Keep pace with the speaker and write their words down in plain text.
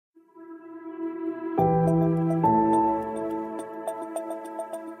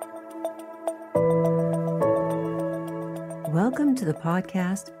Welcome to the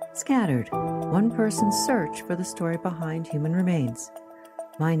podcast Scattered, one person's search for the story behind human remains.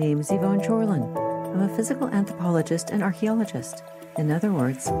 My name is Yvonne Chorlin. I'm a physical anthropologist and archaeologist. In other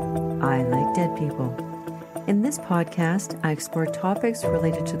words, I like dead people. In this podcast, I explore topics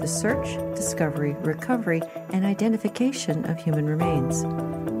related to the search, discovery, recovery, and identification of human remains.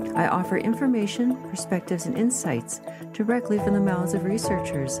 I offer information, perspectives, and insights directly from the mouths of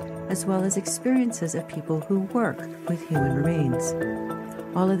researchers, as well as experiences of people who work with human remains.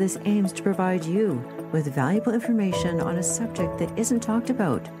 All of this aims to provide you with valuable information on a subject that isn't talked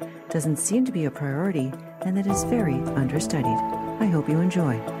about, doesn't seem to be a priority, and that is very understudied. I hope you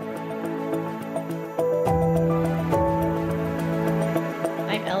enjoy.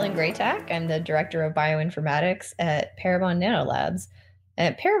 I'm Ellen Graytack. I'm the Director of Bioinformatics at Parabon Nanolabs.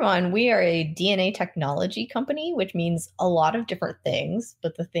 At Parabon, we are a DNA technology company, which means a lot of different things,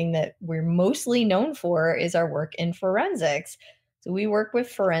 but the thing that we're mostly known for is our work in forensics. So we work with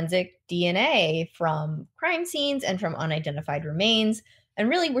forensic DNA from crime scenes and from unidentified remains. And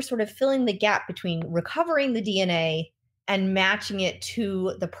really, we're sort of filling the gap between recovering the DNA and matching it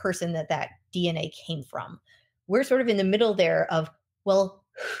to the person that DNA came from. We're sort of in the middle there of, well,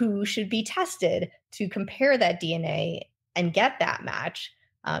 who should be tested to compare that DNA and get that match?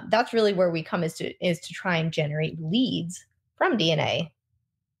 That's really where we come is to try and generate leads from DNA.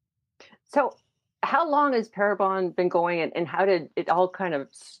 So how long has Parabon been going and how did it all kind of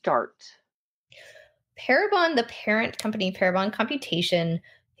start? Parabon, the parent company, Parabon Computation,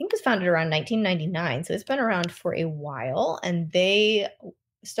 I think was founded around 1999. So it's been around for a while. And they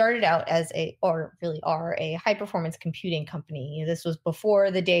started out as are a high performance computing company. This was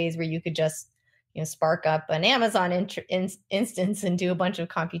before the days where you could just spark up an Amazon instance and do a bunch of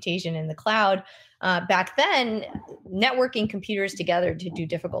computation in the cloud. Back then, networking computers together to do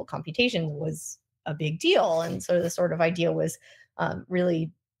difficult computation was a big deal. And so the sort of idea was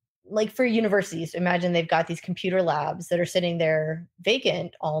really like for universities. Imagine they've got these computer labs that are sitting there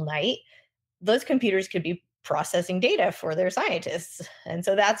vacant all night. Those computers could be processing data for their scientists. And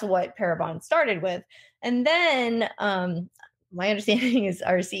so that's what Parabon started with. And then my understanding is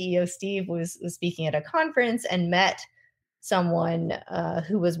our CEO, Steve, was speaking at a conference and met someone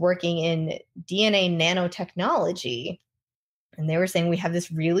who was working in DNA nanotechnology. And they were saying we have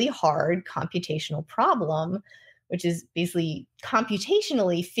this really hard computational problem, which is basically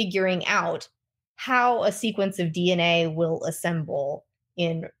computationally figuring out how a sequence of DNA will assemble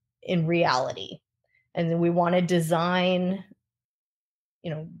in reality. And then we want to design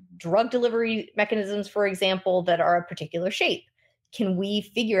drug delivery mechanisms, for example, that are a particular shape. Can we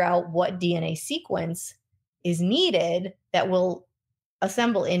figure out what DNA sequence is needed that will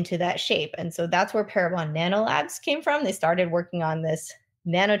assemble into that shape? And so that's where Parabon Nanolabs came from. They started working on this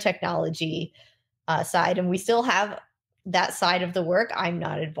nanotechnology side, and we still have that side of the work. I'm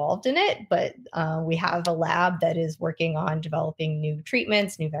not involved in it, but we have a lab that is working on developing new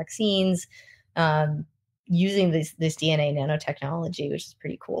treatments, new vaccines, using this DNA nanotechnology, which is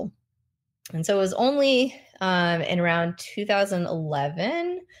pretty cool. And so it was only in around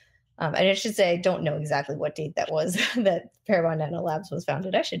 2011, and I should say I don't know exactly what date that was that Parabon Nanolabs was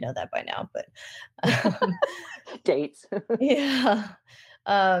founded. I should know that by now, but dates. Yeah.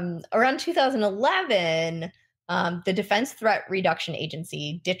 Around 2011, the Defense Threat Reduction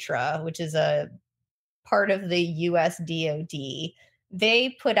Agency, DTRA, which is a part of the US DoD,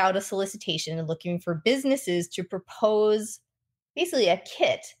 they put out a solicitation looking for businesses to propose basically a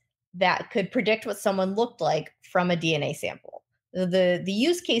kit that could predict what someone looked like from a DNA sample. The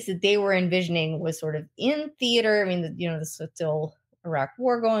use case that they were envisioning was sort of in theater. I mean, this was still Iraq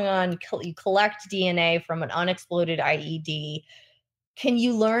war going on. You collect DNA from an unexploded IED. Can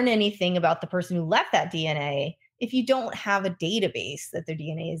you learn anything about the person who left that DNA if you don't have a database that their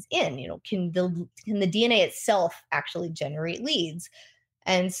DNA is in? Can the DNA itself actually generate leads?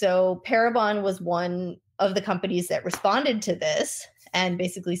 And so Parabon was one of the companies that responded to this and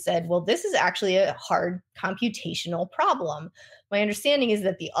basically said, well, this is actually a hard computational problem. My understanding is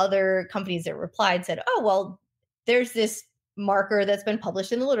that the other companies that replied said, oh, well, there's this marker that's been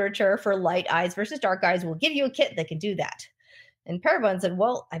published in the literature for light eyes versus dark eyes. We'll give you a kit that can do that. And Parabon said,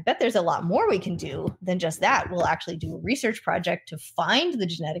 well, I bet there's a lot more we can do than just that. We'll actually do a research project to find the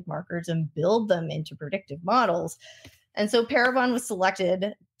genetic markers and build them into predictive models. And so Parabon was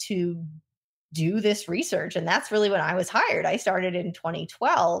selected to do this research. And that's really when I was hired. I started in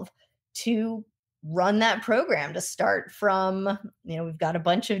 2012 to run that program, to start from, we've got a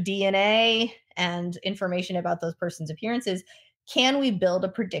bunch of DNA and information about those persons' appearances. can we build a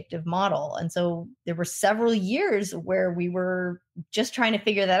predictive model? And so there were several years where we were just trying to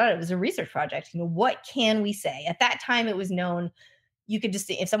figure that out. It was a research project. What can we say? At that time, it was known you could just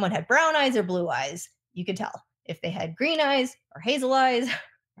see if someone had brown eyes or blue eyes, you could tell. If they had green eyes or hazel eyes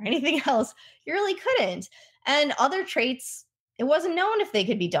or anything else, you really couldn't. And other traits, it wasn't known if they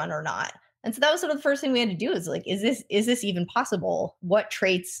could be done or not. And so that was sort of the first thing we had to do is like, is this even possible? What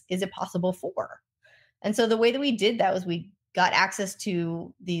traits is it possible for? And so the way that we did that was we got access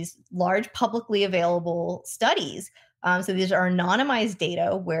to these large publicly available studies. So these are anonymized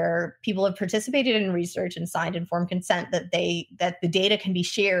data where people have participated in research and signed informed consent that the data can be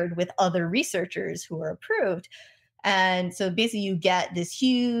shared with other researchers who are approved. And so basically you get this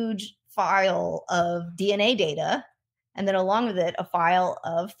huge file of DNA data, and then along with it, a file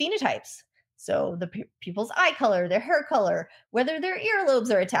of phenotypes. So the people's eye color, their hair color, whether their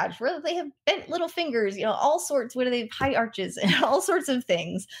earlobes are attached, whether they have bent little fingers, all sorts, whether they have high arches and all sorts of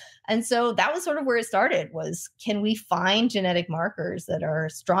things. And so that was sort of where it started was, can we find genetic markers that are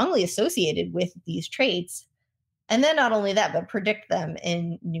strongly associated with these traits? And then not only that, but predict them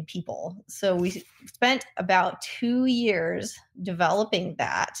in new people. So we spent about 2 years developing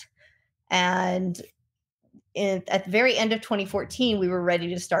that. And at the very end of 2014, we were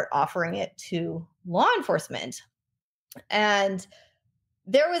ready to start offering it to law enforcement. And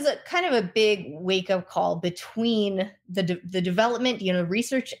there was a kind of a big wake-up call between the development,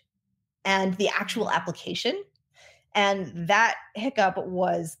 research and the actual application. And that hiccup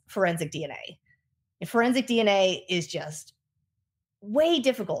was forensic DNA. And forensic DNA is just way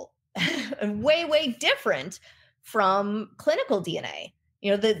difficult and way, way different from clinical DNA.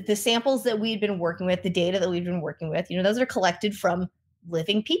 The samples that we'd been working with, the data that we've been working with, those are collected from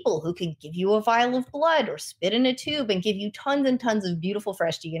living people who can give you a vial of blood or spit in a tube and give you tons and tons of beautiful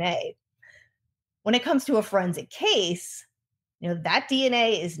fresh DNA. When it comes to a forensic case, that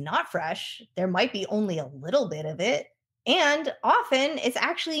DNA is not fresh. There might be only a little bit of it. And often it's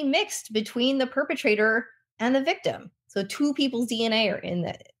actually mixed between the perpetrator and the victim. So 2 people's DNA are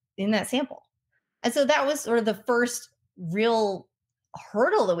in that sample. And so that was sort of the first real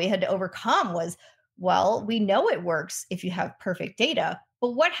hurdle that we had to overcome was, well, we know it works if you have perfect data,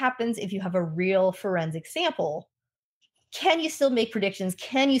 but what happens if you have a real forensic sample? Can you still make predictions?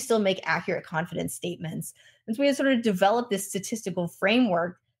 Can you still make accurate confidence statements? And so we had sort of developed this statistical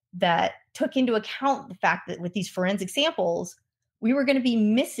framework that took into account the fact that with these forensic samples, we were going to be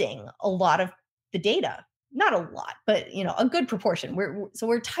missing a lot of the data. Not a lot, but a good proportion.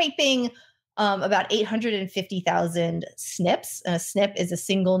 We're typing about 850,000 SNPs. A SNP is a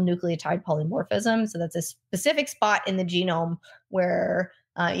single nucleotide polymorphism. So that's a specific spot in the genome where,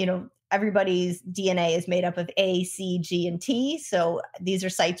 everybody's DNA is made up of A, C, G, and T. So these are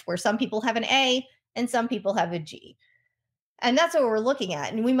sites where some people have an A and some people have a G. And that's what we're looking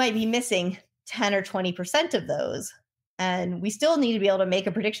at. And we might be missing 10 or 20% of those. And we still need to be able to make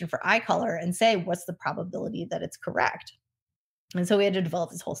a prediction for eye color and say, what's the probability that it's correct? And so we had to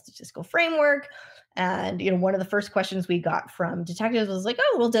develop this whole statistical framework. And, one of the first questions we got from detectives was like,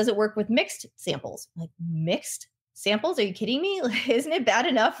 oh, well, does it work with mixed samples? I'm like, mixed samples? Are you kidding me? Isn't it bad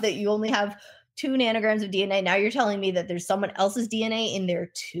enough that you only have 2 nanograms of DNA? Now you're telling me that there's someone else's DNA in there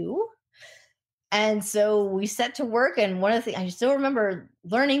too? And so we set to work. And one of the things I still remember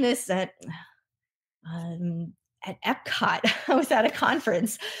learning this at Epcot. I was at a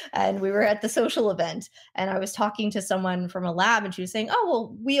conference and we were at the social event and I was talking to someone from a lab and she was saying, oh,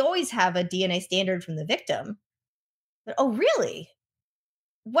 well, we always have a DNA standard from the victim. But, oh, really?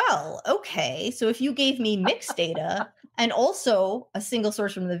 Well, okay. So if you gave me mixed data and also a single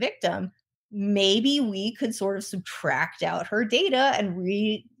source from the victim, maybe we could sort of subtract out her data and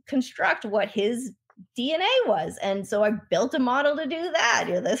reconstruct what his DNA was. And so I built a model to do that.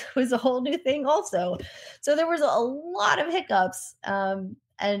 This was a whole new thing also. So there was a lot of hiccups. And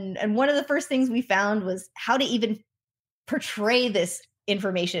one of the first things we found was how to even portray this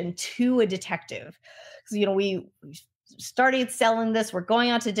information to a detective. Because, we started selling this. We're going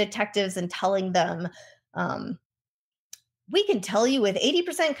out to detectives and telling them, we can tell you with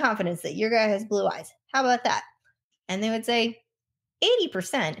 80% confidence that your guy has blue eyes. How about that? And they would say,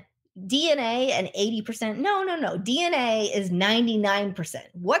 80%? DNA and 80%? No. DNA is 99%.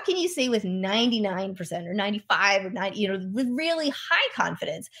 What can you say with 99% or 95 or 90, with really high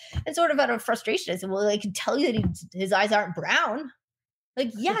confidence? And sort of out of frustration, I said, well, I can tell you that his eyes aren't brown.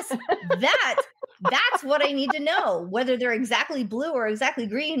 Like, yes, that's what I need to know. Whether they're exactly blue or exactly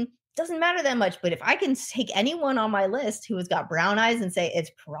green doesn't matter that much. But if I can take anyone on my list who has got brown eyes and say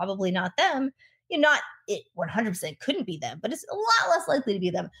it's probably not them, it 100% couldn't be them, but it's a lot less likely to be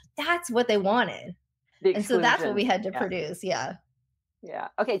them. That's what they wanted. The And so that's what we exclusion. had to produce. Yeah. Yeah.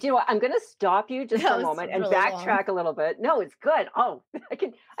 Okay. Do you know what? I'm going to stop you just for a moment and really backtrack a little bit. No, it's good. Oh, I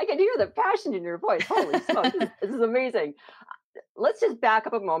can hear the passion in your voice. Holy smokes, this is amazing. Let's just back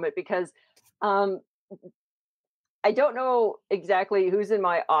up a moment because I don't know exactly who's in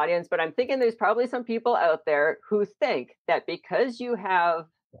my audience, but I'm thinking there's probably some people out there who think that because you have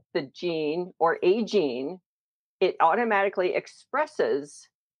the gene or a gene, it automatically expresses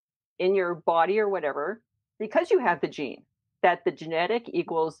in your body or whatever because you have the gene, that the genetic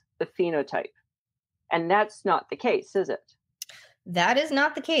equals the phenotype. And that's not the case, is it? That is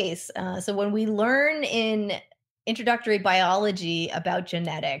not the case. So when we learn in introductory biology about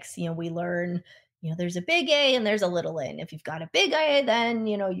genetics, we learn, there's a big A and there's a little a. And if you've got a big A, then,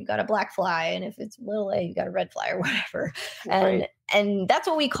 you got a black fly. And if it's little a, you got a red fly or whatever. Right. And that's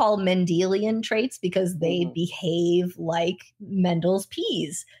what we call Mendelian traits because they behave like Mendel's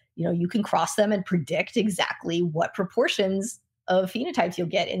peas. You can cross them and predict exactly what proportions of phenotypes you'll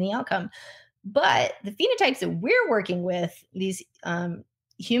get in the outcome. But the phenotypes that we're working with, these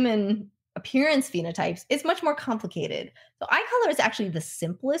human appearance phenotypes, it's much more complicated. So eye color is actually the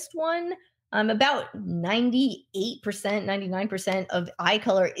simplest one. About 98%, 99% of eye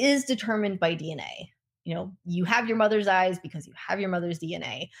color is determined by DNA. You have your mother's eyes because you have your mother's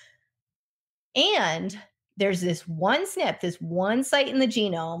DNA. And there's this one SNP, this one site in the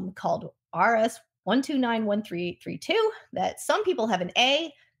genome called RS1291332 that some people have an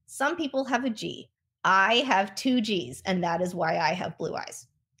A, some people have a G. I have two Gs, and that is why I have blue eyes.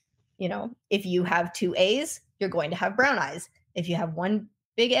 If you have two A's, you're going to have brown eyes. If you have one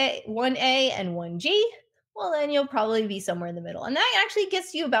big A, one A and one G, well, then you'll probably be somewhere in the middle. And that actually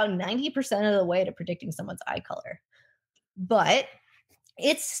gets you about 90% of the way to predicting someone's eye color. But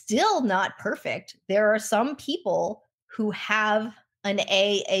it's still not perfect. There are some people who have an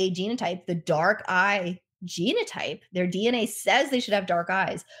AA genotype, the dark eye genotype. Their DNA says they should have dark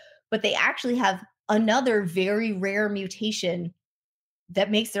eyes, but they actually have another very rare mutation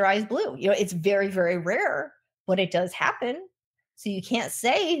that makes their eyes blue. It's very, very rare, but it does happen. So you can't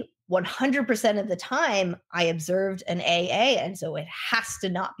say 100% of the time I observed an AA, and so it has to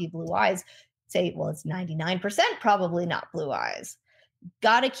not be blue eyes. Say, well, it's 99% probably not blue eyes.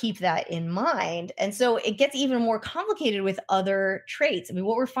 Got to keep that in mind. And so it gets even more complicated with other traits. I mean,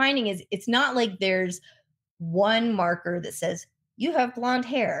 what we're finding is it's not like there's one marker that says you have blonde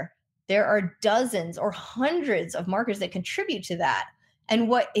hair. There are dozens or hundreds of markers that contribute to that.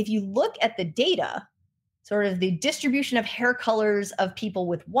 And if you look at the data, sort of the distribution of hair colors of people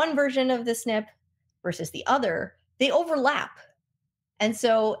with one version of the SNP versus the other, they overlap. And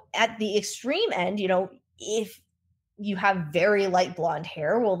so at the extreme end, if you have very light blonde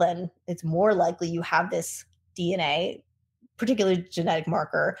hair, well, then it's more likely you have this DNA, particular genetic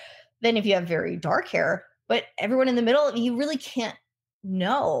marker, than if you have very dark hair. But everyone in the middle, you really can't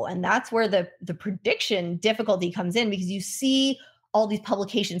know. And that's where the prediction difficulty comes in, because you see all these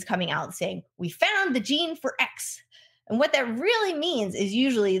publications coming out saying, we found the gene for X. And what that really means is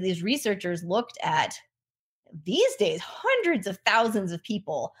usually these researchers looked at, these days, hundreds of thousands of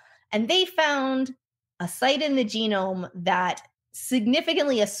people, and they found a site in the genome that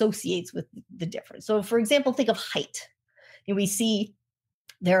significantly associates with the difference. So, for example, think of height. We see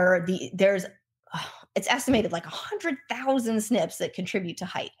it's estimated like 100,000 SNPs that contribute to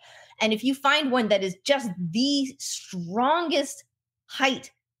height. And if you find one that is just the strongest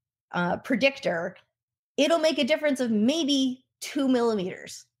height predictor, it'll make a difference of maybe 2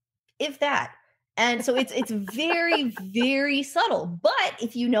 millimeters, if that. And so it's very, very subtle. But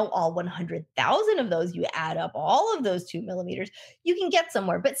if you know all 100,000 of those, you add up all of those 2 millimeters, you can get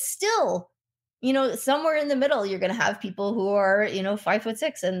somewhere. But still, somewhere in the middle, you're going to have people who are,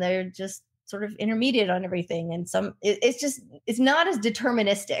 5'6", and they're just sort of intermediate on everything. And it's not as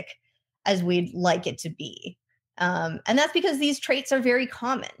deterministic as we'd like it to be. And that's because these traits are very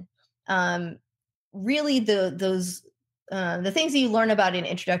common. Really, the things that you learn about in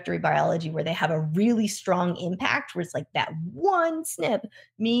introductory biology where they have a really strong impact, where it's like that one SNP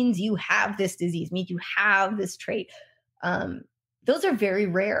means you have this disease, means you have this trait. Those are very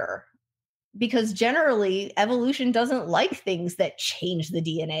rare, because generally evolution doesn't like things that change the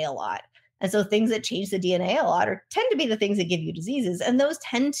DNA a lot. And so things that change the DNA a lot tend to be the things that give you diseases. And those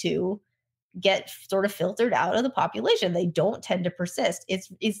tend to get sort of filtered out of the population. They don't tend to persist.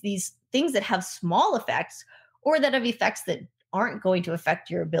 It's these things that have small effects, or that have effects that aren't going to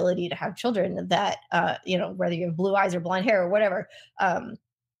affect your ability to have children, that, whether you have blue eyes or blonde hair or whatever.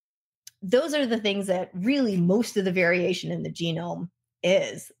 Those are the things that really most of the variation in the genome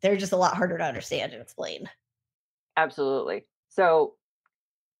is. They're just a lot harder to understand and explain. Absolutely. So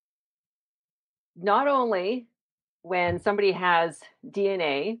not only when somebody has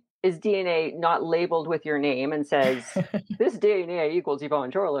DNA, is DNA not labeled with your name and says, this DNA equals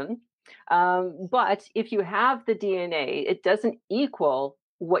Yvonne Chorlin. But if you have the DNA, it doesn't equal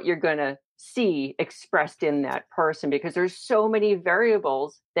what you're going to see expressed in that person, because there's so many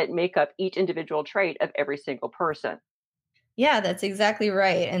variables that make up each individual trait of every single person. Yeah, that's exactly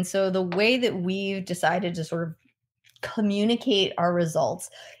right. And so the way that we've decided to sort of communicate our results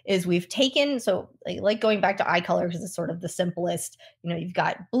is we've taken, so like going back to eye color, because it's sort of the simplest, you've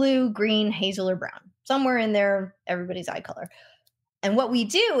got blue, green, hazel, or brown. Somewhere in there, everybody's eye color. And what we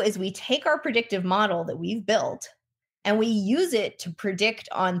do is we take our predictive model that we've built and we use it to predict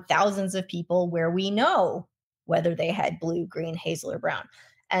on thousands of people where we know whether they had blue, green, hazel, or brown.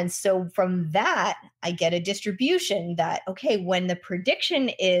 And so from that, I get a distribution that, okay, when the prediction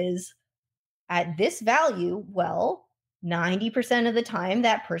is at this value, well, 90% of the time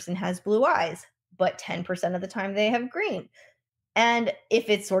that person has blue eyes, but 10% of the time they have green. And if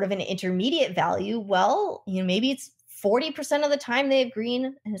it's sort of an intermediate value, well, maybe it's 40% of the time they have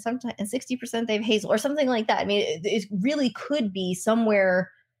green and sometimes 60% they have hazel or something like that. I mean, it really could be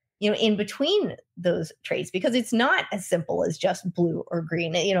somewhere, in between those traits, because it's not as simple as just blue or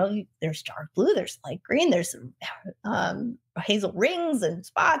green. There's dark blue, there's light green, there's hazel rings and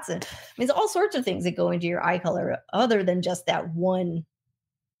spots. And there's all sorts of things that go into your eye color other than just that one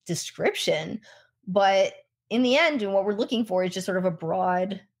description. But in the end, and what we're looking for is just sort of a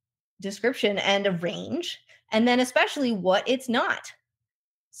broad description and a range, and then especially what it's not.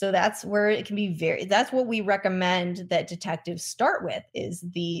 So that's where it can be that's what we recommend that detectives start with, is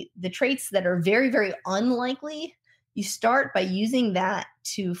the traits that are very, very unlikely. You start by using that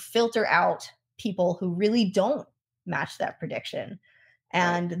to filter out people who really don't match that prediction.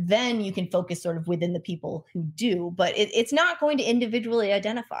 And then you can focus sort of within the people who do, but it's not going to individually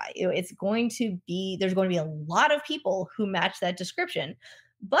identify. There's going to be a lot of people who match that description,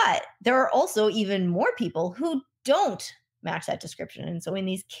 but there are also even more people who don't match that description. And so in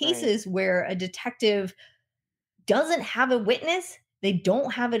these cases where a detective doesn't have a witness, they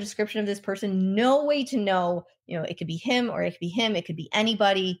don't have a description of this person, no way to know, it could be him or it could be him, it could be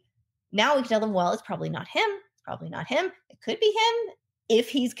anybody. Now we can tell them, well, it's probably not him. It's probably not him. It could be him if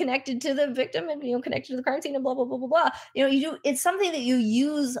he's connected to the victim and, connected to the crime scene and blah, blah, blah, blah, blah. It's something that you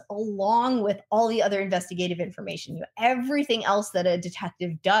use along with all the other investigative information, everything else that a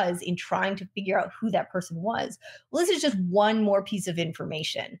detective does in trying to figure out who that person was. Well, this is just one more piece of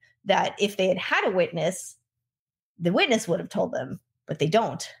information that if they had had a witness, the witness would have told them, but they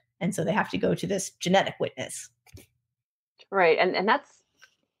don't. And so they have to go to this genetic witness. Right. And that's,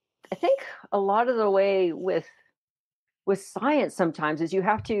 I think, a lot of the way with science sometimes is you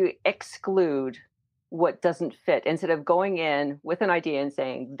have to exclude what doesn't fit instead of going in with an idea and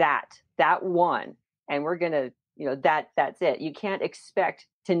saying that one, and we're going to, that's it. You can't expect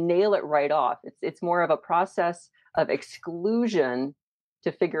to nail it right off. It's more of a process of exclusion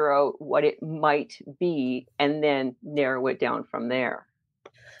to figure out what it might be and then narrow it down from there.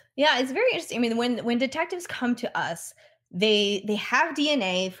 Yeah, it's very interesting. I mean, when detectives come to us, they have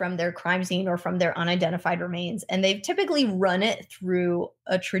DNA from their crime scene or from their unidentified remains, and they've typically run it through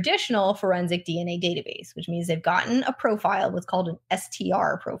a traditional forensic DNA database, which means they've gotten a profile, what's called an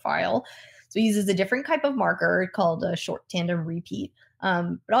STR profile. So it uses a different type of marker called a short tandem repeat.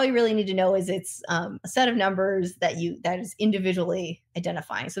 But all you really need to know is it's a set of numbers that is individually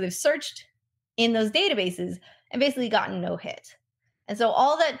identifying. So they've searched in those databases and basically gotten no hit. And so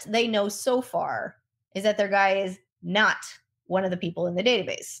all that they know so far is that their guy is not one of the people in the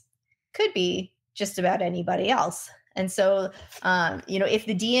database. Could be just about anybody else. And so, if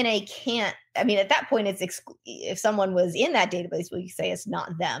the DNA can't, at that point, if someone was in that database, we say it's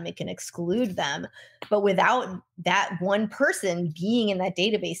not them, it can exclude them. But without that one person being in that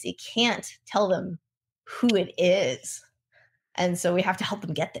database, it can't tell them who it is. And so we have to help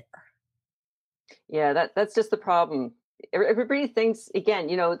them get there. Yeah, that's just the problem. Everybody thinks, again,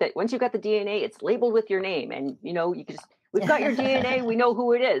 that once you've got the DNA, it's labeled with your name, and you can just, we've got your DNA, we know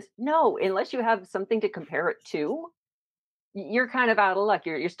who it is. No, unless you have something to compare it to, you're kind of out of luck.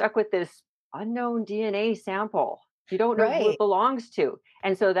 You're stuck with this unknown DNA sample. You don't know who it belongs to.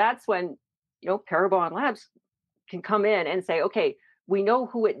 And so that's when, Parabon Labs can come in and say, okay, we know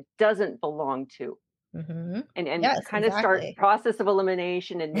who it doesn't belong to. Mm-hmm. And yes, kind of start process of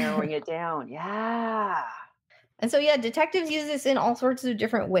elimination and narrowing it down. Yeah. And so, detectives use this in all sorts of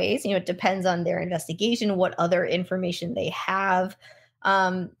different ways. It depends on their investigation, what other information they have.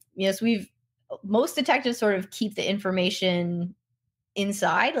 So most detectives sort of keep the information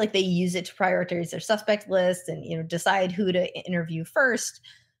inside, like they use it to prioritize their suspect list and, decide who to interview first.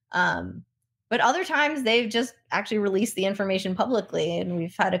 But other times they've just actually released the information publicly. And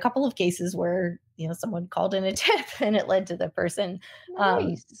we've had a couple of cases where, someone called in a tip and it led to the person.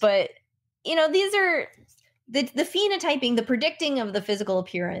 Nice. But, these are the phenotyping, the predicting of the physical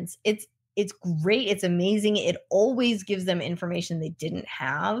appearance. It's great. It's amazing. It always gives them information they didn't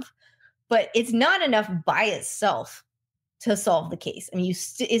have, but it's not enough by itself to solve the case. I mean,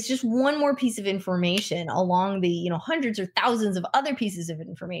 it's just one more piece of information along the, hundreds or thousands of other pieces of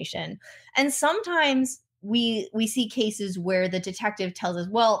information. And sometimes we see cases where the detective tells us,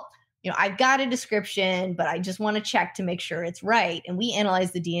 well, I've got a description, but I just want to check to make sure it's right. And we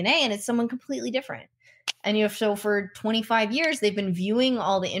analyze the DNA and it's someone completely different. And, so for 25 years, they've been viewing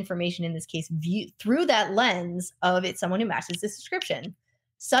all the information in this case through that lens of it's someone who matches this description.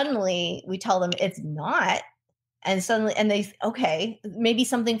 Suddenly we tell them it's not. And suddenly, okay, maybe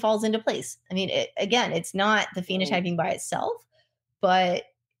something falls into place. I mean, it's not the phenotyping by itself, but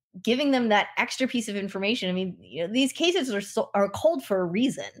giving them that extra piece of information. I mean, these cases are cold for a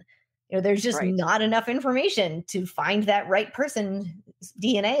reason. There's just not enough information to find that right person's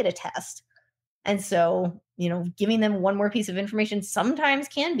DNA to test. And so, giving them one more piece of information sometimes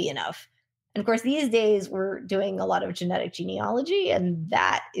can be enough. And of course, these days we're doing a lot of genetic genealogy, and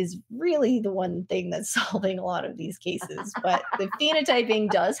that is really the one thing that's solving a lot of these cases. But the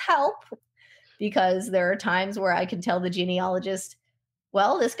phenotyping does help, because there are times where I can tell the genealogist,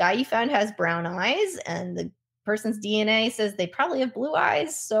 well, this guy you found has brown eyes, and the person's DNA says they probably have blue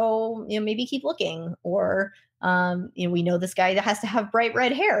eyes. So, maybe keep looking. Or, we know this guy that has to have bright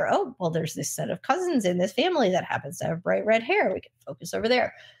red hair. Oh, well, there's this set of cousins in this family that happens to have bright red hair. We can focus over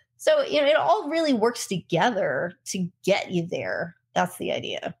there. So, it all really works together to get you there. That's the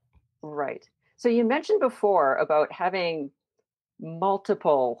idea. Right. So you mentioned before about having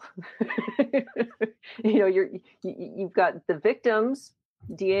multiple, you've got the victim's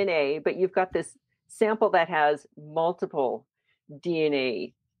DNA, but you've got this sample that has multiple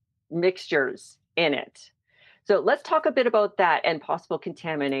DNA mixtures in it. So let's talk a bit about that and possible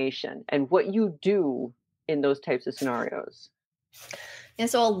contamination and what you do in those types of scenarios. And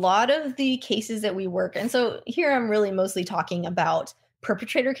so a lot of the cases that we work, and so here I'm really mostly talking about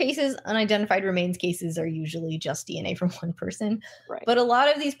perpetrator cases. Unidentified remains cases are usually just DNA from one person. Right. But a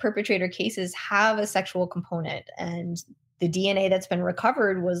lot of these perpetrator cases have a sexual component, and the DNA that's been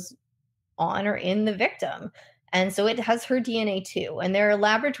recovered was on or in the victim. And so it has her DNA too. And there are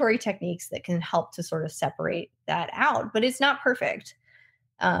laboratory techniques that can help to sort of separate that out, but it's not perfect.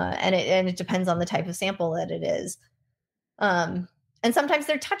 And it depends on the type of sample that it is. And sometimes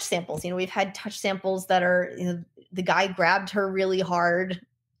they're touch samples. We've had touch samples that are, the guy grabbed her really hard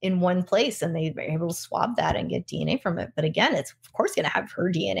in one place and they were able to swab that and get DNA from it. But again, it's of course going to have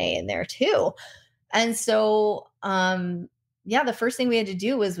her DNA in there too. And so, the first thing we had to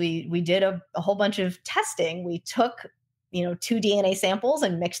do was we did a whole bunch of testing. We took, 2 DNA samples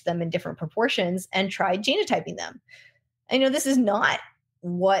and mixed them in different proportions and tried genotyping them. I know this is not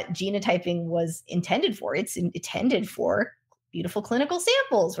what genotyping was intended for. It's intended for beautiful clinical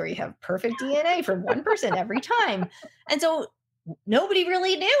samples where you have perfect DNA from one person every time. And so nobody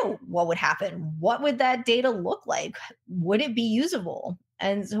really knew what would happen. What would that data look like? Would it be usable?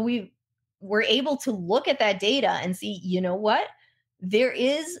 And so we were able to look at that data and see, you know what? There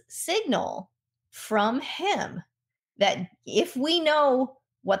is signal from him that if we know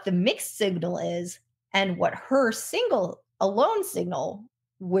what the mixed signal is and what her single alone signal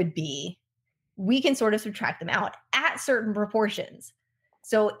would be, we can sort of subtract them out at certain proportions.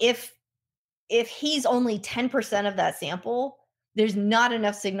 So if he's only 10% of that sample, there's not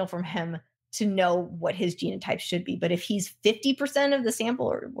enough signal from him to know what his genotype should be. But if he's 50% of the sample,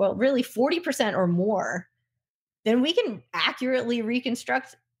 or well, really 40% or more, then we can accurately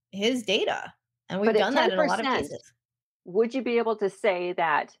reconstruct his data. And we've done that in a lot of cases. Would you be able to say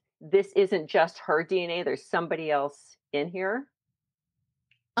that this isn't just her DNA, there's somebody else in here?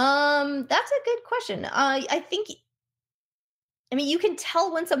 That's a good question. I think, you can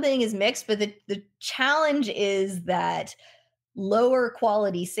tell when something is mixed, but the challenge is that lower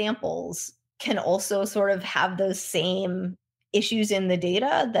quality samples can also sort of have those same issues in the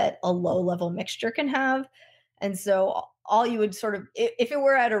data that a low level mixture can have. And so all you would sort of, if it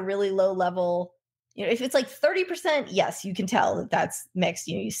were at a really low level, if it's like 30%, yes, you can tell that that's mixed.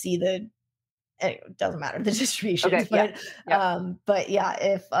 You see anyway, it doesn't matter the distribution. Okay, but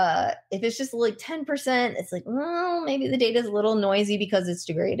if it's just like 10%, it's like, well, maybe the data is a little noisy because it's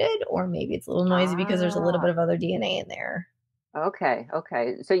degraded, or maybe it's a little noisy because there's a little bit of other DNA in there. Okay.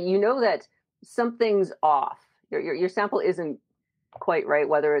 So you know that something's off. Your sample isn't quite right,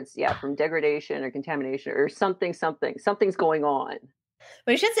 whether it's from degradation or contamination or something's going on.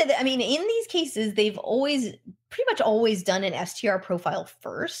 But I should say that, I mean, in these cases, they've always pretty much always done an STR profile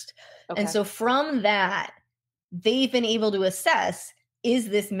first. And Okay. so from that, they've been able to assess, is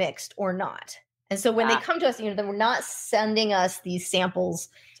this mixed or not? And so when they come to us, you know, they're not sending us these samples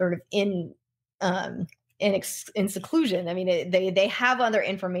sort of in seclusion. I mean, they have other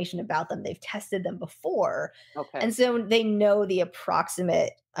information about them. They've tested them before. Okay. And so they know the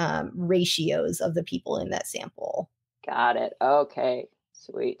approximate ratios of the people in that sample. Got it. Okay.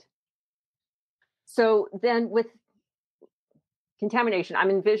 Sweet. So then with contamination, I'm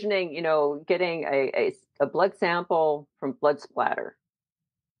envisioning, you know, getting a blood sample from blood splatter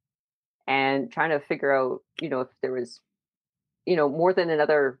and trying to figure out, you know, if there was, you know, more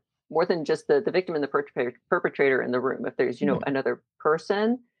than just the victim and the perpetrator in the room. If there's, you know, another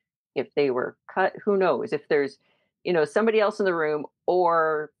person, if they were cut, who knows? If there's, you know, somebody else in the room,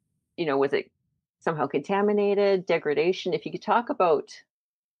 or, you know, was it somehow contaminated, degradation? If you could talk about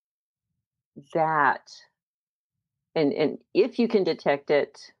that, and if you can detect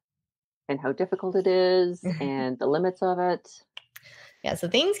it, and how difficult it is, and the limits of it. Yeah, so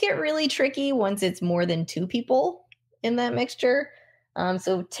things get really tricky once it's more than two people in that mixture.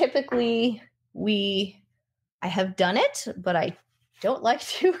 So typically I have done it, but I don't like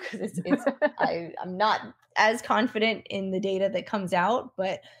to, because I'm not as confident in the data that comes out.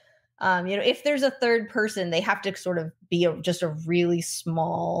 But you know, if there's a third person, they have to sort of be just a really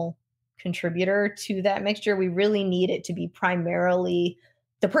small contributor to that mixture. We really need it to be primarily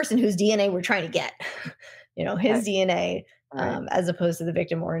the person whose DNA we're trying to get, you know, his DNA, as opposed to the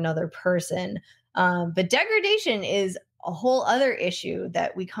victim or another person. But degradation is a whole other issue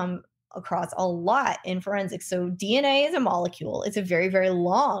that we come across a lot in forensics. So DNA is a molecule. It's a very, very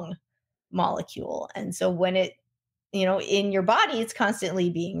long molecule. And so when it, you know, in your body, it's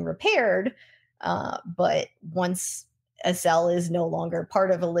constantly being repaired. But once a cell is no longer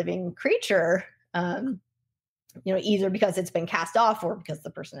part of a living creature, you know, either because it's been cast off or because the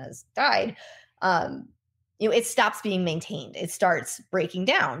person has died, you know, it stops being maintained. It starts breaking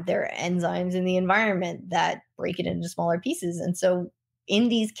down. There are enzymes in the environment that break it into smaller pieces. And so in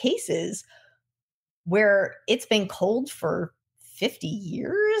these cases where it's been cold for 50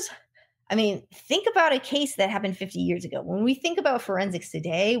 years, I mean, think about a case that happened 50 years ago. When we think about forensics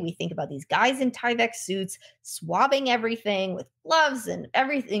today, we think about these guys in Tyvek suits, swabbing everything with gloves and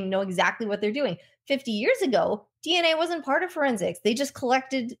everything, know exactly what they're doing. 50 years ago, DNA wasn't part of forensics. They just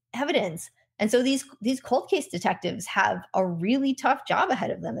collected evidence. And so these cold case detectives have a really tough job ahead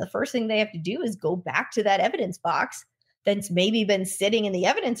of them. The first thing they have to do is go back to that evidence box that's maybe been sitting in the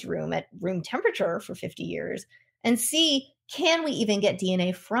evidence room at room temperature for 50 years and see, can we even get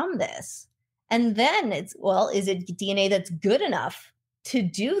DNA from this? And then it's, well, is it DNA that's good enough to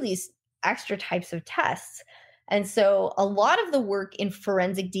do these extra types of tests? And so a lot of the work in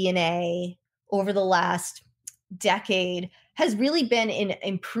forensic DNA over the last decade has really been in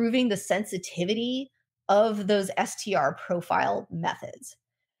improving the sensitivity of those STR profile methods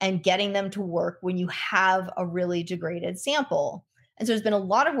and getting them to work when you have a really degraded sample. And so there's been a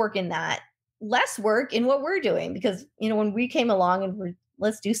lot of work in that, less work in what we're doing, because, you know, when we came along and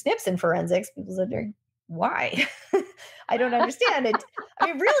let's do SNPs in forensics, people said, why? I don't understand it. I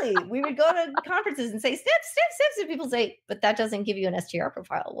mean, really, we would go to conferences and say SNPs, and people say, but that doesn't give you an STR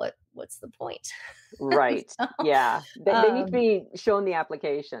profile. What's the point? Right. So, yeah. They need to be shown the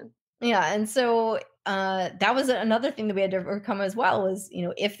application. Yeah. And so that was another thing that we had to overcome as well, was, you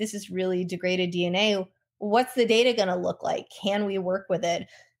know, if this is really degraded DNA, what's the data going to look like? Can we work with it?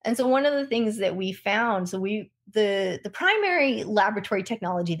 And so one of the things that we found, so the primary laboratory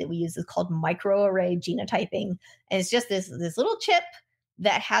technology that we use is called microarray genotyping. And it's just this little chip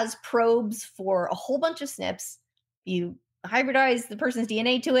that has probes for a whole bunch of SNPs. You hybridize the person's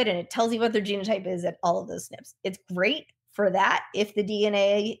DNA to it, and it tells you what their genotype is at all of those SNPs. It's great for that if the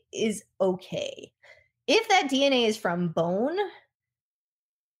DNA is okay. If that DNA is from bone,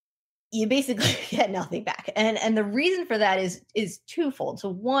 you basically get nothing back. And the reason for that is twofold. So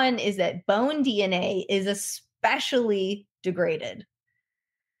one is that bone DNA is especially degraded.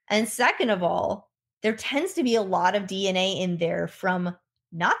 And second of all, there tends to be a lot of DNA in there from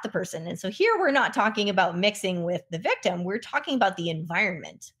not the person. And so here we're not talking about mixing with the victim. We're talking about the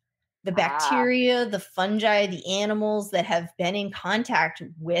environment, the bacteria, the fungi, the animals that have been in contact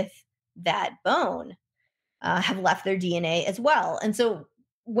with that bone have left their DNA as well. And so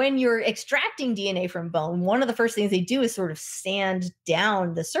when you're extracting DNA from bone, one of the first things they do is sort of sand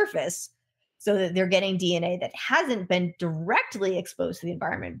down the surface so that they're getting DNA that hasn't been directly exposed to the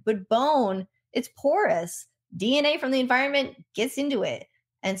environment. But bone, it's porous. DNA from the environment gets into it.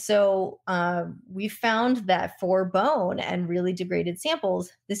 And so we found that for bone and really degraded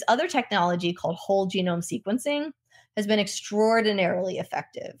samples, this other technology called whole genome sequencing has been extraordinarily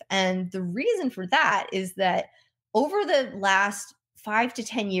effective. And the reason for that is that over the last 5 to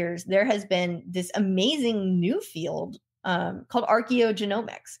 10 years, there has been this amazing new field called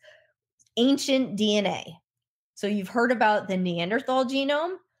archaeogenomics, ancient DNA. So you've heard about the Neanderthal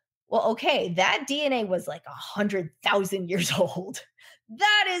genome? Well, okay, that DNA was like 100,000 years old.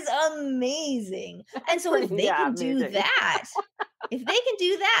 That is amazing. And so if they can do amazing. that,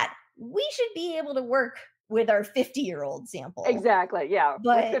 we should be able to work with our 50-year-old sample. Exactly. Yeah.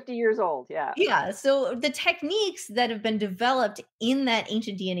 But we're 50 years old. Yeah. yeah. So the techniques that have been developed in that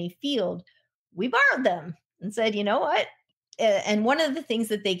ancient DNA field, we borrowed them and said, you know what? And one of the things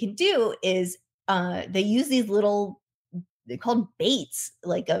that they can do is they use these little, they're called baits,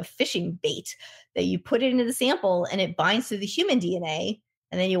 like a fishing bait that you put it into the sample and it binds to the human DNA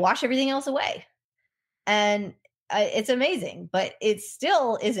and then you wash everything else away. And it's amazing, but it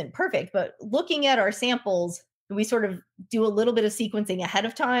still isn't perfect. But looking at our samples, we sort of do a little bit of sequencing ahead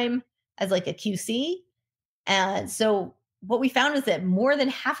of time as like a QC. And so what we found is that more than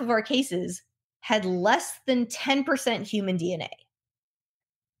half of our cases had less than 10% human DNA.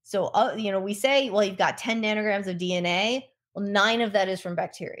 So, we say, well, you've got 10 nanograms of DNA. Well, 9 of that is from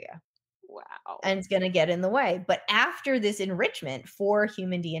bacteria. Wow. And it's going to get in the way. But after this enrichment for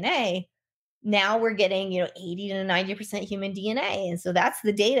human DNA, now we're getting, 80 to 90% human DNA. And so that's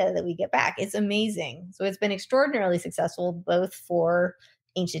the data that we get back. It's amazing. So it's been extraordinarily successful, both for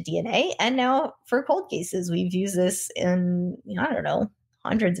ancient DNA and now for cold cases. We've used this in,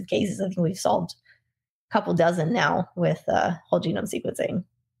 hundreds of cases. I think we've solved a couple dozen now with whole genome sequencing.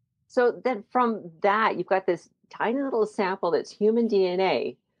 So then from that, you've got this tiny little sample that's human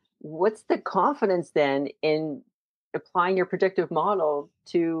DNA. What's the confidence then in applying your predictive model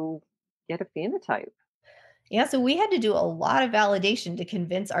to get a phenotype? Yeah, so we had to do a lot of validation to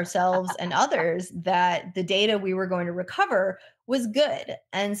convince ourselves and others that the data we were going to recover was good.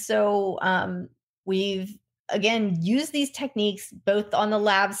 And so we've, again, used these techniques both on the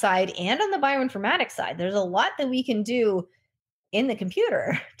lab side and on the bioinformatics side. There's a lot that we can do in the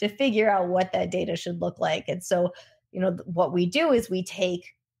computer to figure out what that data should look like. And so, what we do is we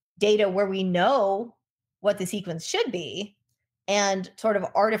take data where we know what the sequence should be and sort of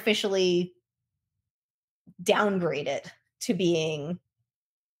artificially downgrade it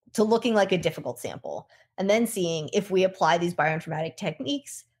to looking like a difficult sample, and then seeing if we apply these bioinformatic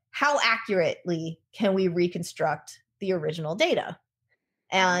techniques, how accurately can we reconstruct the original data.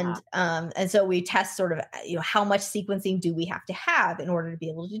 And so we test sort of, how much sequencing do we have to have in order to be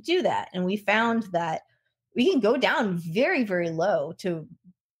able to do that. And we found that we can go down very, very low to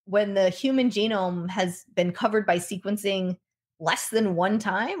when the human genome has been covered by sequencing less than one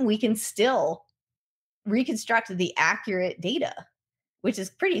time, we can still reconstruct the accurate data, which is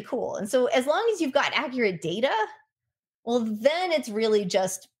pretty cool. And so as long as you've got accurate data, well, then it's really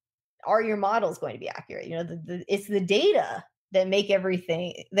just, are your models going to be accurate? It's the data that make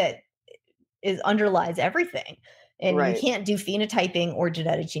everything that underlies everything. And Right. You can't do phenotyping or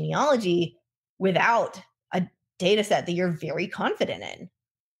genetic genealogy without a data set that you're very confident in.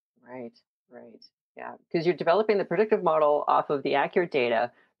 Right. Yeah, because you're developing the predictive model off of the accurate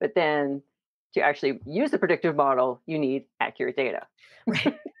data, but then to actually use the predictive model, you need accurate data.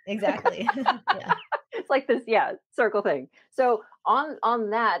 Right. Exactly. Yeah. It's like this, circle thing. So on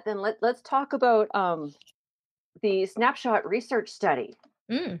that, then let's talk about the snapshot research study.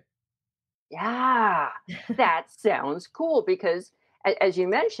 Yeah, that sounds cool because, as you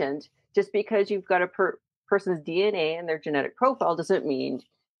mentioned, just because you've got a person's DNA and their genetic profile doesn't mean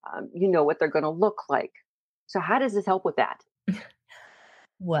you know what they're going to look like. So how does this help with that?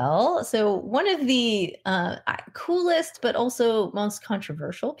 Well, so one of the coolest but also most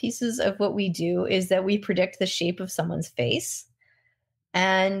controversial pieces of what we do is that we predict the shape of someone's face.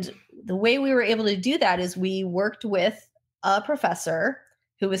 And the way we were able to do that is we worked with a professor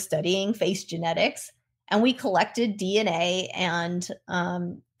who was studying face genetics, and we collected DNA and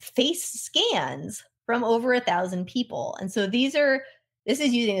face scans from over 1,000 people. And so this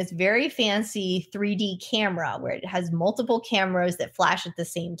is using this very fancy 3D camera where it has multiple cameras that flash at the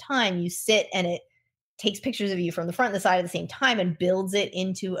same time. You sit and it takes pictures of you from the front and the side at the same time and builds it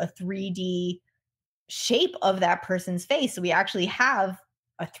into a 3D shape of that person's face. So we actually have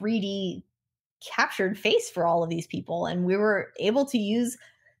a 3D captured face for all of these people. And we were able to use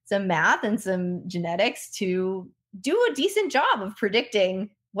some math and some genetics to do a decent job of predicting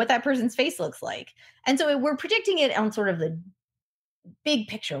what that person's face looks like. And so we're predicting it on sort of the big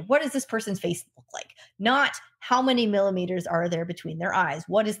picture. What does this person's face look like? Not how many millimeters are there between their eyes?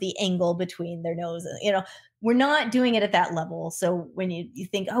 What is the angle between their nose? We're not doing it at that level. So when you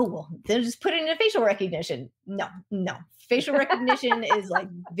think, oh, well, they'll just put it into facial recognition. No. Facial recognition is like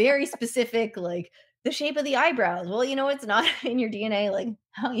very specific, like the shape of the eyebrows. Well, it's not in your DNA, like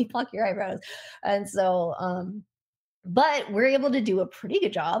how you pluck your eyebrows. And so, but we're able to do a pretty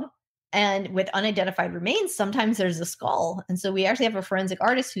good job. And with unidentified remains, sometimes there's a skull. And so we actually have a forensic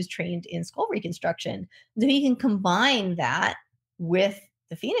artist who's trained in skull reconstruction. So he can combine that with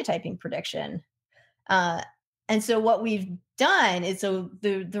the phenotyping prediction. And so what we've done is, so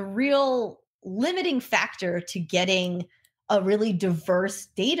the real limiting factor to getting a really diverse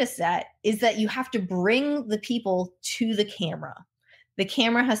data set is that you have to bring the people to the camera. The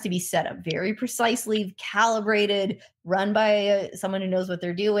camera has to be set up very precisely, calibrated, run by someone who knows what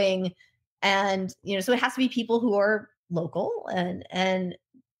they're doing. And, so it has to be people who are local. And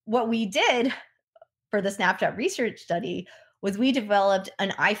what we did for the Snapshot research study was we developed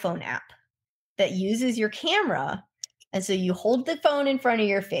an iPhone app that uses your camera. And so you hold the phone in front of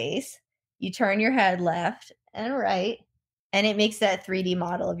your face, you turn your head left and right, and it makes that 3D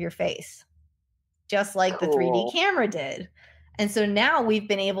model of your face, just like the 3D camera did. And so now we've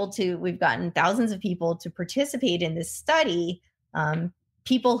gotten thousands of people to participate in this study,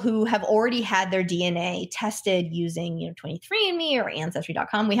 people who have already had their DNA tested using 23andMe or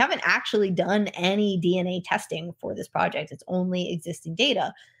Ancestry.com. We haven't actually done any DNA testing for this project. It's only existing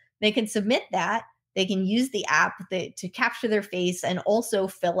data. They can submit that. They can use the app to capture their face and also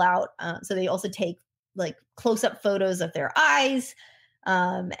fill out. So they also take like close-up photos of their eyes,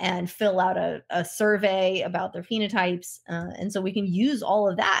 and fill out a survey about their phenotypes. And so we can use all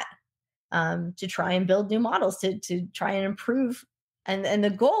of that to try and build new models to try and improve. And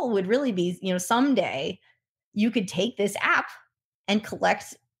the goal would really be, someday you could take this app and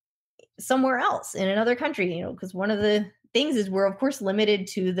collect somewhere else in another country, because one of the things is we're of course limited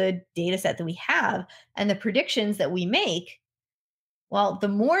to the data set that we have and the predictions that we make. Well, the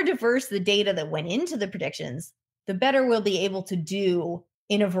more diverse the data that went into the predictions, the better we'll be able to do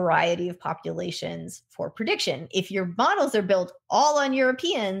in a variety of populations for prediction. If your models are built all on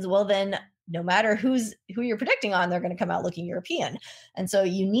Europeans, well, then no matter who you're predicting on, they're going to come out looking European. And so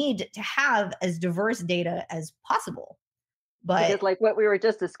you need to have as diverse data as possible. But because like what we were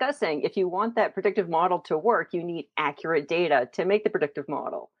just discussing, if you want that predictive model to work, you need accurate data to make the predictive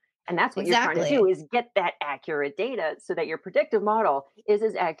model. And that's what you're trying to do, is get that accurate data so that your predictive model is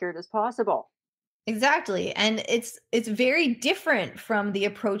as accurate as possible. Exactly. And it's very different from the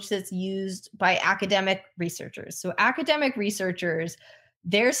approach that's used by academic researchers. So academic researchers,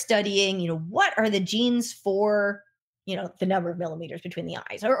 they're studying, what are the genes for, the number of millimeters between the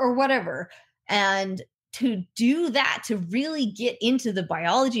eyes or whatever. And to do that, to really get into the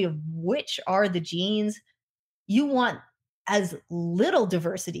biology of which are the genes, you want as little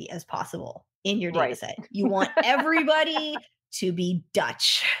diversity as possible in your data set. You want everybody to be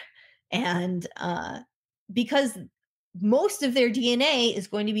Dutch. And because most of their DNA is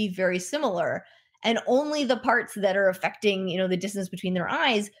going to be very similar, and only the parts that are affecting, the distance between their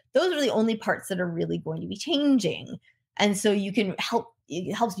eyes, those are the only parts that are really going to be changing. And so it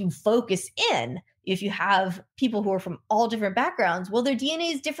helps you focus in. If you have people who are from all different backgrounds, well, their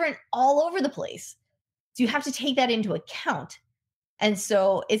DNA is different all over the place. So you have to take that into account. And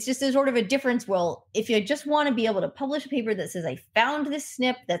so it's just a sort of a difference. Well, if you just want to be able to publish a paper that says, I found this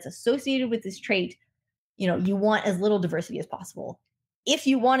SNP that's associated with this trait, you want as little diversity as possible. If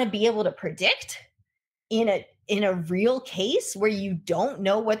you want to be able to predict in a real case where you don't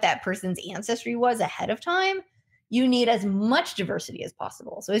know what that person's ancestry was ahead of time, you need as much diversity as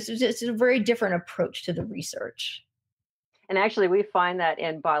possible. So it's just a very different approach to the research. And actually, we find that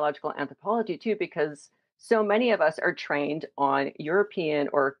in biological anthropology too, because so many of us are trained on European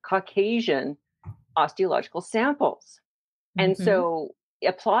or Caucasian osteological samples. And so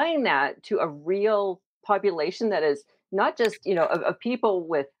applying that to a real population that is not just, of people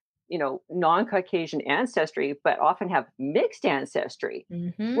with, non-Caucasian ancestry, but often have mixed ancestry.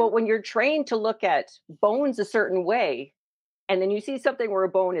 Well, when you're trained to look at bones a certain way, and then you see something where a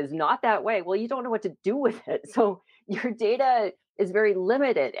bone is not that way, well, you don't know what to do with it. So your data is very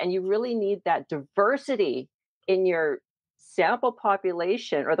limited, and you really need that diversity in your sample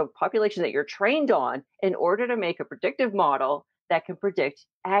population or the population that you're trained on in order to make a predictive model that can predict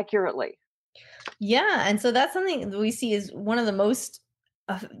accurately. Yeah. And so that's something that we see is one of the most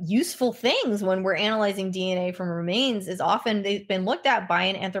useful things when we're analyzing DNA from remains. Is often they've been looked at by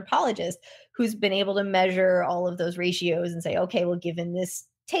an anthropologist who's been able to measure all of those ratios and say, okay, well, given this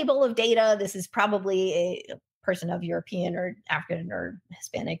table of data, this is probably person of European or African or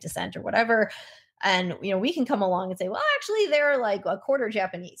Hispanic descent or whatever. And, we can come along and say, well, actually, they're like a quarter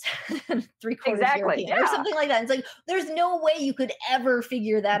Japanese, 3/4 European or something like that. It's like, there's no way you could ever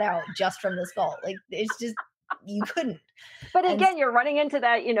figure that out just from the skull. Like, it's just, you couldn't. But again, you're running into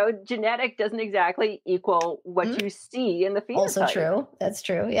that, genetic doesn't exactly equal what you see in the phenotype. Also true. That's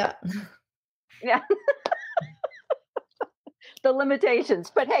true. Yeah. Yeah. The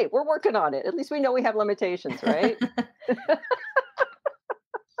limitations. But hey, we're working on it. At least we know we have limitations, right?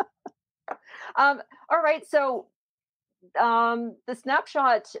 All right. So the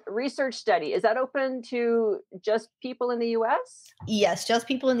snapshot research study, is that open to just people in the US? Yes, just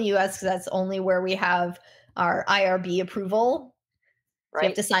people in the US, because that's only where we have our IRB approval. Right. So you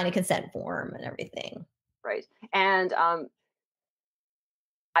have to sign a consent form and everything. Right. And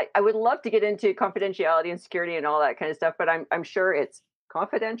I would love to get into confidentiality and security and all that kind of stuff, but I'm sure it's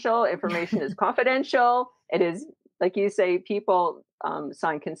confidential. Information is confidential. It is, like you say, people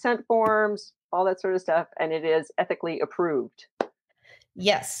sign consent forms, all that sort of stuff, and it is ethically approved.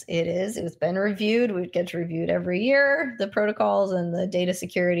 Yes, it is. It's been reviewed. We get reviewed every year, the protocols and the data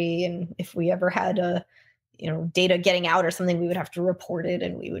security. And if we ever had data getting out or something, we would have to report it,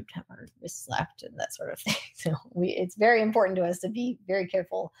 and we would have our risks left and that sort of thing. So it's very important to us to be very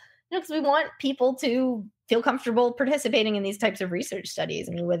careful, because we want people to feel comfortable participating in these types of research studies.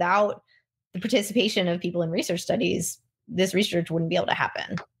 I mean, without the participation of people in research studies, this research wouldn't be able to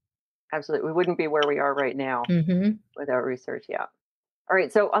happen. Absolutely. We wouldn't be where we are right now without research. Yeah. All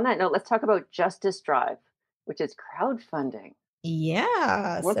right. So on that note, let's talk about Justice Drive, which is crowdfunding.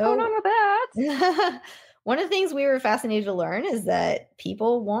 Yeah. What's going on with that? One of the things we were fascinated to learn is that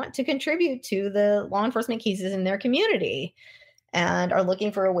people want to contribute to the law enforcement cases in their community and are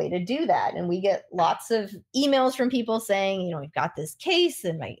looking for a way to do that. And we get lots of emails from people saying, we've got this case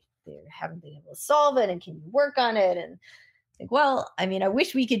and they haven't been able to solve it, and can you work on it? And like, well, I mean, I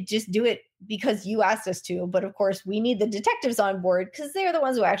wish we could just do it because you asked us to, but of course we need the detectives on board because they're the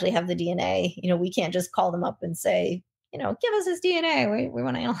ones who actually have the DNA. We can't just call them up and say, give us his DNA. We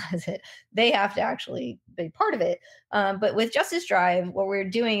want to analyze it. They have to actually be part of it. But with Justice Drive, what we're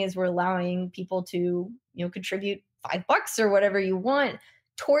doing is we're allowing people to, contribute $5 or whatever you want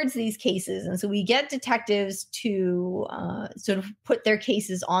towards these cases. And so we get detectives to sort of put their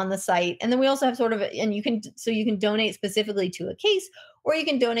cases on the site. And then we also have you can donate specifically to a case, or you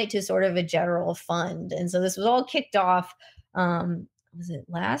can donate to sort of a general fund. And so this was all kicked off, was it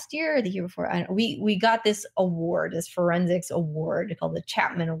last year or the year before? We got this award, this forensics award called the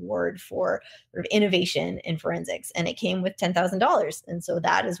Chapman Award for sort of innovation in forensics. And it came with $10,000. And so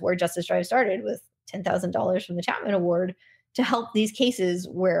that is where Justice Drive started, with $10,000 from the Chapman Award to help these cases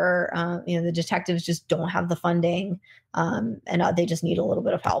where, the detectives just don't have the funding and they just need a little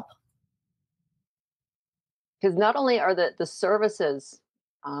bit of help. Because not only are the services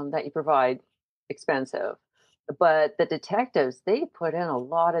that you provide expensive, but the detectives, they put in a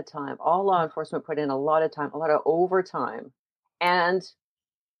lot of time. All law enforcement put in a lot of time, a lot of overtime. And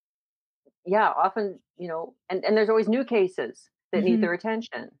yeah, often, and there's always new cases that need their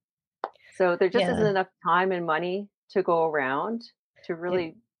attention. So there just isn't enough time and money to go around to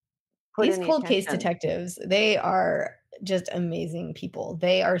really put in these cold case detectives. They are just amazing people.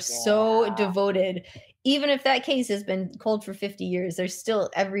 They are so devoted. Even if that case has been cold for 50 years, they're still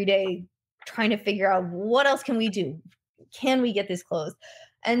every day trying to figure out, what else can we do? Can we get this closed?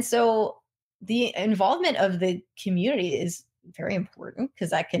 And so the involvement of the community is very important, because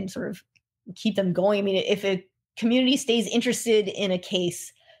that can sort of keep them going. I mean, if a community stays interested in a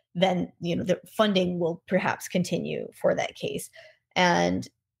case, then, the funding will perhaps continue for that case. And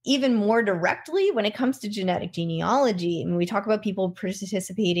even more directly, when it comes to genetic genealogy, when we talk about people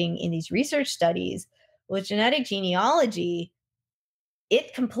participating in these research studies, with genetic genealogy,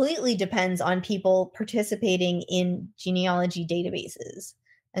 it completely depends on people participating in genealogy databases.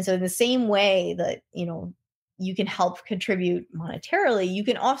 And so in the same way that, you can help contribute monetarily, you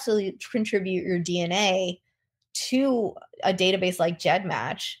can also contribute your DNA to a database like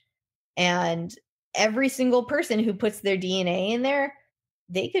GEDmatch. And every single person who puts their DNA in there,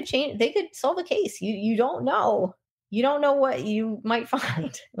 they could solve a case. You don't know. You don't know what you might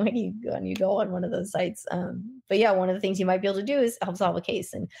find when you go on one of those sites. But yeah, one of the things you might be able to do is help solve a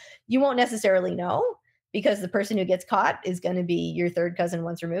case. And you won't necessarily know, because the person who gets caught is going to be your third cousin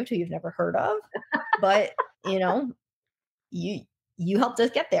once removed who you've never heard of. But, you helped us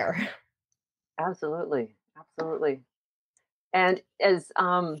get there. Absolutely. Absolutely. And is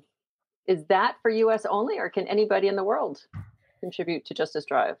that for US only, or can anybody in the world contribute to Justice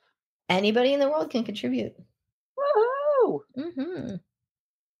Drive? Anybody in the world can contribute. Woohoo!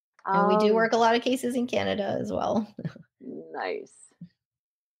 And we do work a lot of cases in Canada as well. Nice.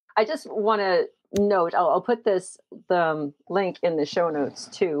 I just want to note, I'll put the link in the show notes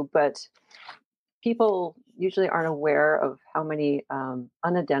too, but people usually aren't aware of how many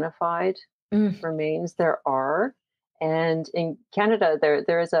unidentified remains there are. And in Canada,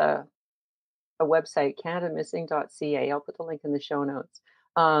 there is a website, canadamissing.ca. I'll put the link in the show notes.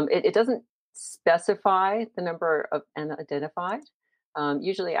 It doesn't specify the number of unidentified.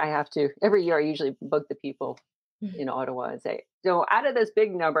 Usually I have to, every year I usually bug the people in Ottawa and say, so out of this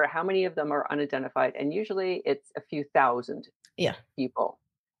big number, how many of them are unidentified? And usually it's a few thousand people.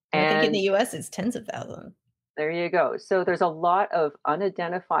 And I think in the US it's tens of thousands. There you go. So there's a lot of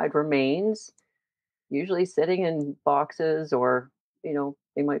unidentified remains, usually sitting in boxes, or,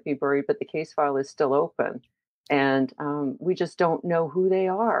 they might be buried, but the case file is still open. And we just don't know who they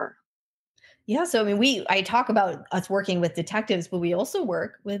are. Yeah. So, I talk about us working with detectives, but we also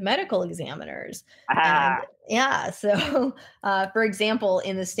work with medical examiners. And so, for example,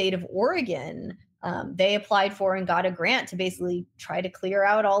 in the state of Oregon, they applied for and got a grant to basically try to clear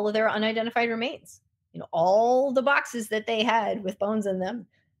out all of their unidentified remains, all the boxes that they had with bones in them.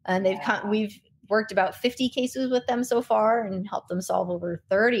 And we've worked about 50 cases with them so far and helped them solve over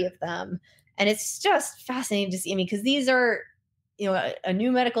 30 of them. And it's just fascinating to see, because these are, a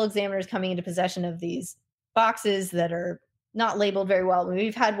new medical examiner is coming into possession of these boxes that are not labeled very well.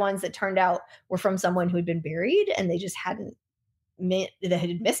 We've had ones that turned out were from someone who had been buried and they just had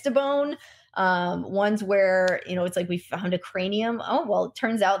missed a bone. Ones where, it's like we found a cranium. Oh, well, it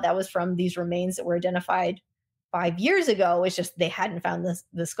turns out that was from these remains that were identified 5 years ago. It's just they hadn't found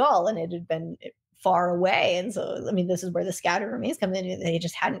the skull and it had been far away. And so, this is wwhere the scattered remains come in. They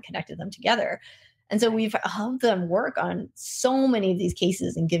just hadn't connected them together. And so we've helped them work on so many of these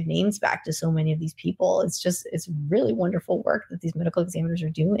cases and give names back to so many of these people. It's really wonderful work that these medical examiners are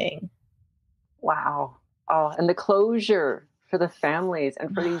doing. Wow. Oh, and the closure for the families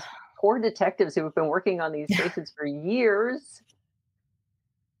and for these poor detectives who have been working on these cases for years.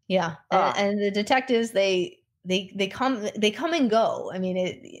 Yeah. And the detectives, they come and go.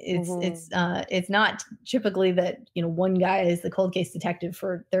 It's not typically that, one guy is the cold case detective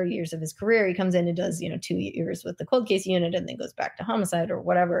for 30 years of his career. He comes in and does, 2 years with the cold case unit and then goes back to homicide or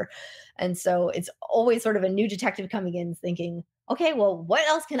whatever. And so it's always sort of a new detective coming in thinking, okay, well, what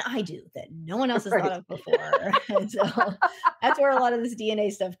else can I do that no one else has thought of before? And so that's where a lot of this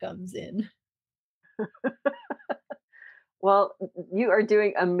DNA stuff comes in. Well, you are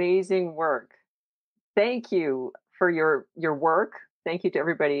doing amazing work. Thank you for your work. Thank you to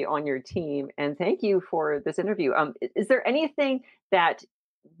everybody on your team. And thank you for this interview. Is there anything that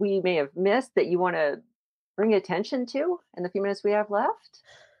we may have missed that you want to bring attention to in the few minutes we have left?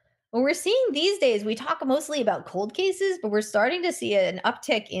 Well, we're seeing these days, we talk mostly about cold cases, but we're starting to see an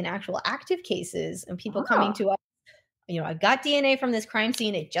uptick in actual active cases and people coming to us. I've got DNA from this crime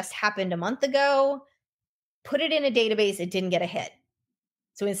scene. It just happened a month ago. Put it in a database. It didn't get a hit.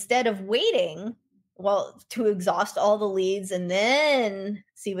 So instead of waiting, to exhaust all the leads and then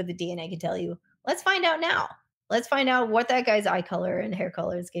see what the DNA can tell you, let's find out now. Let's find out what that guy's eye color and hair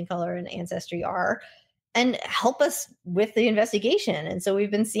color and skin color and ancestry are and help us with the investigation. And so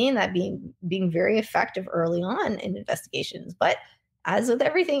we've been seeing that being very effective early on in investigations. But as with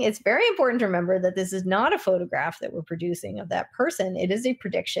everything, it's very important to remember that this is not a photograph that we're producing of that person. It is a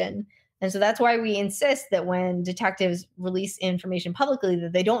prediction. And so that's why we insist that when detectives release information publicly,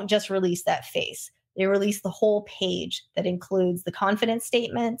 that they don't just release that face. They release the whole page that includes the confidence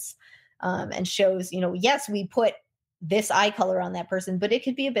statements and shows, yes, we put this eye color on that person, but it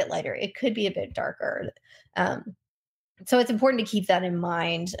could be a bit lighter. It could be a bit darker. So it's important to keep that in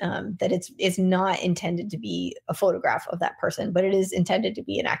mind, that it's not intended to be a photograph of that person, but it is intended to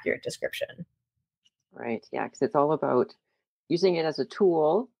be an accurate description. Right. Yeah. Because it's all about using it as a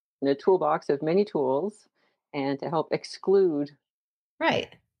tool in a toolbox of many tools and to help exclude. Right.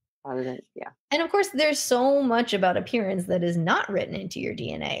 Rather than, yeah. And of course, there's so much about appearance that is not written into your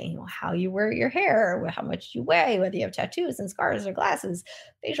DNA. How you wear your hair, how much you weigh, whether you have tattoos and scars or glasses,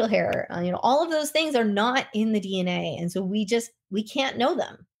 facial hair, all of those things are not in the DNA. And so we can't know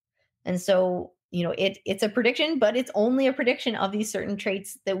them. And so, it's a prediction, but it's only a prediction of these certain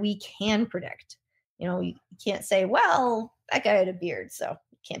traits that we can predict. You can't say, well, that guy had a beard, so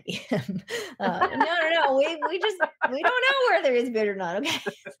it can't be him. No. We don't know whether he's beard or not. Okay.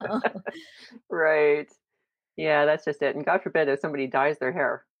 So. Right. Yeah, that's just it. And God forbid if somebody dyes their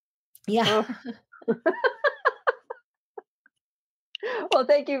hair. Yeah. Well,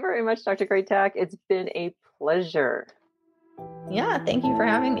 thank you very much, Dr. Greatak. It's been a pleasure. Yeah, thank you for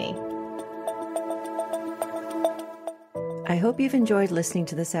having me. I hope you've enjoyed listening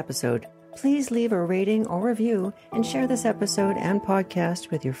to this episode. Please leave a rating or review and share this episode and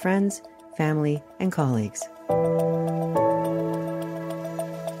podcast with your friends, family, and colleagues.